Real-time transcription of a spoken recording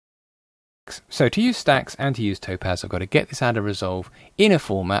Stax. So to use Stax and to use Topaz, I've got to get this out of Resolve in a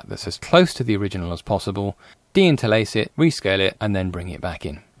format that's as close to the original as possible, deinterlace it, rescale it, and then bring it back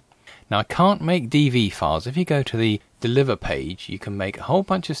in. Now I can't make DV files. If you go to the Deliver page, you can make a whole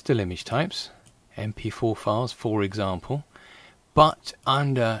bunch of still image types, MP4 files for example, but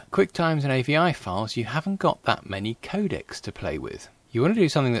under QuickTimes and AVI files you haven't got that many codecs to play with. You want to do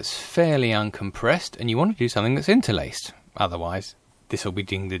something that's fairly uncompressed, and you want to do something that's interlaced. Otherwise, this will be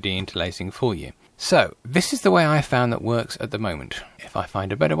doing the deinterlacing for you. So, this is the way I found that works at the moment. If I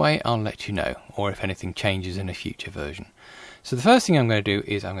find a better way, I'll let you know, or if anything changes in a future version. So the first thing I'm going to do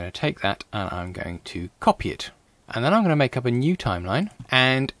is I'm going to take that and I'm going to copy it. And then I'm going to make up a new timeline,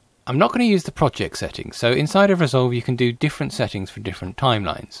 and I'm not going to use the project settings. So inside of Resolve you can do different settings for different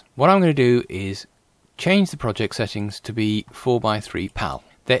timelines. What I'm going to do is change the project settings to be 4x3 PAL.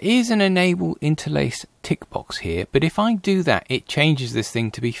 There is an enable interlace tick box here, but if I do that it changes this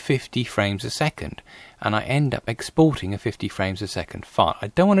thing to be 50 frames a second, and I end up exporting a 50 frames a second file. I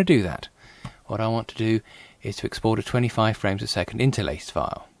don't want to do that. What I want to do is to export a 25 frames a second interlaced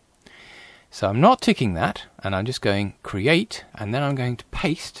file. So I'm not ticking that, and I'm just going create, and then I'm going to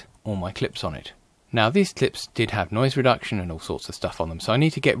paste all my clips on it. Now these clips did have noise reduction and all sorts of stuff on them, so I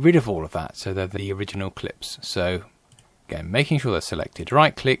need to get rid of all of that so they're the original clips. So again, making sure they're selected,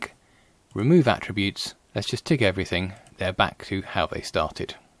 right click, remove attributes, let's just tick everything, they're back to how they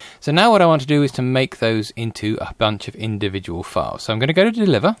started. So now what I want to do is to make those into a bunch of individual files. So I'm going to go to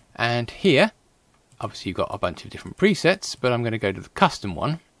deliver, and here, obviously you've got a bunch of different presets, but I'm going to go to the custom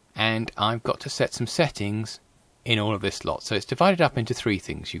one, and I've got to set some settings in all of this lot. So it's divided up into three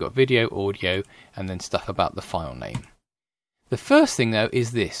things. You've got video, audio, and then stuff about the file name. The first thing though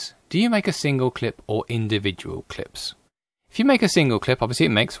is this. Do you make a single clip or individual clips? If you make a single clip, obviously it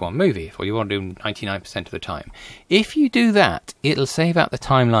makes one movie. That's what you want to do 99% of the time. If you do that, it'll save out the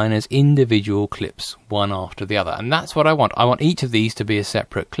timeline as individual clips, one after the other. And that's what I want. I want each of these to be a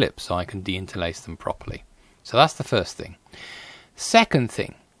separate clip so I can deinterlace them properly. So that's the first thing. Second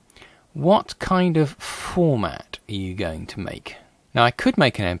thing, what kind of format are you going to make? Now I could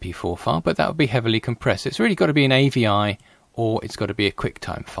make an MP4 file, but that would be heavily compressed. It's really got to be an AVI, or it's got to be a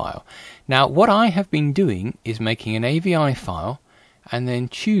QuickTime file. Now what I have been doing is making an AVI file and then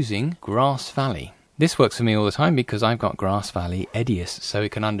choosing Grass Valley. This works for me all the time because I've got Grass Valley EDIUS, so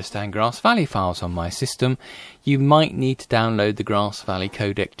it can understand Grass Valley files on my system. You might need to download the Grass Valley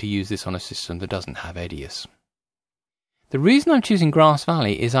codec to use this on a system that doesn't have EDIUS. The reason I'm choosing Grass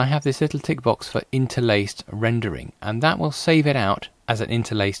Valley is I have this little tick box for interlaced rendering, and that will save it out as an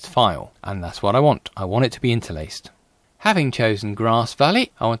interlaced file, and that's what I want. I want it to be interlaced. Having chosen Grass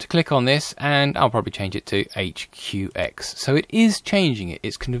Valley, I want to click on this, and I'll probably change it to HQX. So it is changing it.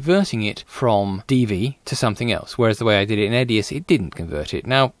 It's converting it from DV to something else, whereas the way I did it in EDIUS, it didn't convert it.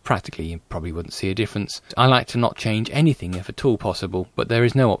 Now, practically, you probably wouldn't see a difference. I like to not change anything if at all possible, but there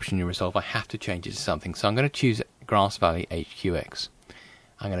is no option in Resolve. I have to change it to something, so I'm going to choose Grass Valley HQX.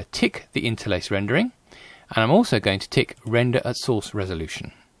 I'm going to tick the interlace rendering, and I'm also going to tick render at source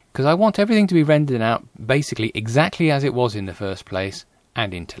resolution, because I want everything to be rendered out basically exactly as it was in the first place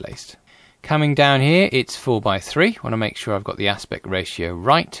and interlaced. Coming down here, it's 4:3. I want to make sure I've got the aspect ratio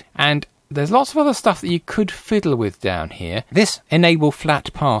right, and there's lots of other stuff that you could fiddle with down here. This enable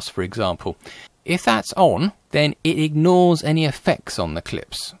flat pass, for example. If that's on, then it ignores any effects on the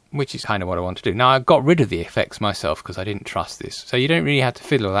clips, which is kind of what I want to do. Now, I've got rid of the effects myself because I didn't trust this. So you don't really have to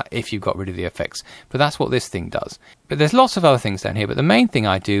fiddle with that if you've got rid of the effects. But that's what this thing does. But there's lots of other things down here. But the main thing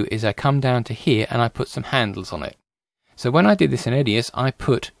I do is I come down to here and I put some handles on it. So when I did this in EDIUS, I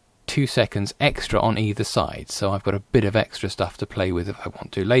put 2 seconds extra on either side. So I've got a bit of extra stuff to play with if I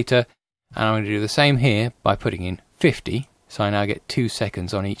want to later. And I'm going to do the same here by putting in 50. So I now get 2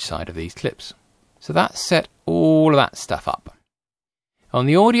 seconds on each side of these clips. So that's set all of that stuff up. On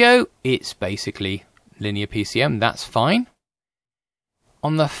the audio, it's basically linear PCM, that's fine.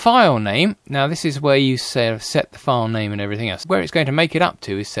 On the file name, now this is where you set the file name and everything else. Where it's going to make it up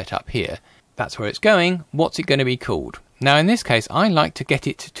to is set up here. That's where it's going. What's it going to be called? Now in this case, I like to get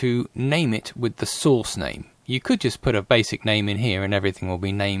it to name it with the source name. You could just put a basic name in here and everything will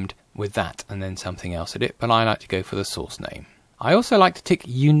be named with that and then something else at it, but I like to go for the source name. I also like to tick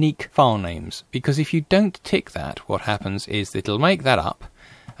unique file names, because if you don't tick that, what happens is that it'll make that up,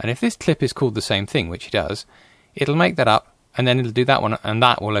 and if this clip is called the same thing, which it does, it'll make that up, and then it'll do that one, and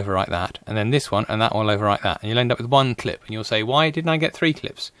that will overwrite that, and then this one, and that will overwrite that, and you'll end up with 1 clip, and you'll say, why didn't I get 3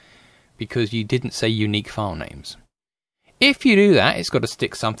 clips? Because you didn't say unique file names. If you do that, it's got to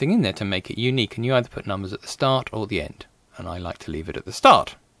stick something in there to make it unique, and you either put numbers at the start or the end, and I like to leave it at the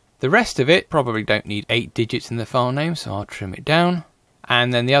start. The rest of it probably don't need 8 digits in the file name, so I'll trim it down.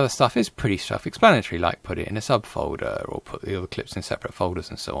 And then the other stuff is pretty self-explanatory, like put it in a subfolder or put the other clips in separate folders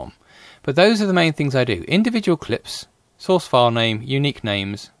and so on. But those are the main things I do. Individual clips, source file name, unique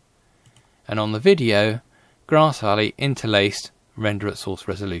names, and on the video, Grass Valley, interlaced, render at source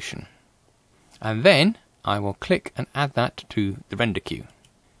resolution. And then I will click and add that to the render queue.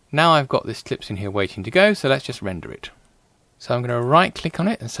 Now I've got this clips in here waiting to go, so let's just render it. So I'm going to right click on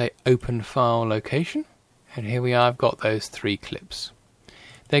it and say open file location. And here we are, I've got those 3 clips.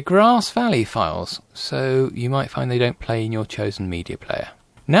 They're Grass Valley files, so you might find they don't play in your chosen media player.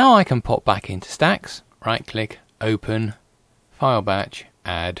 Now I can pop back into Stax, right click, open, file batch,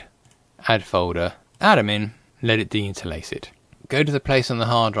 add folder, add them in, let it deinterlace it. Go to the place on the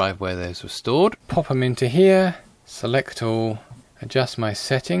hard drive where those were stored, pop them into here, select all, adjust my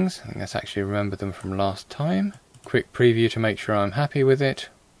settings. I think that's actually remembered them from last time. Quick preview to make sure I'm happy with it.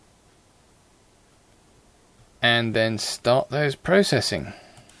 And then start those processing.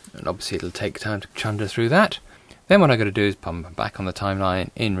 And obviously it'll take time to chunder through that. Then what I've got to do is pump them back on the timeline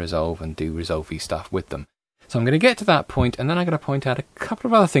in Resolve and do Resolve-y stuff with them. So I'm going to get to that point, and then I'm going to point out a couple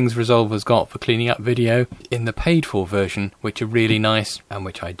of other things Resolve has got for cleaning up video in the paid for version, which are really nice and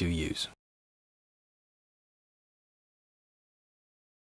which I do use.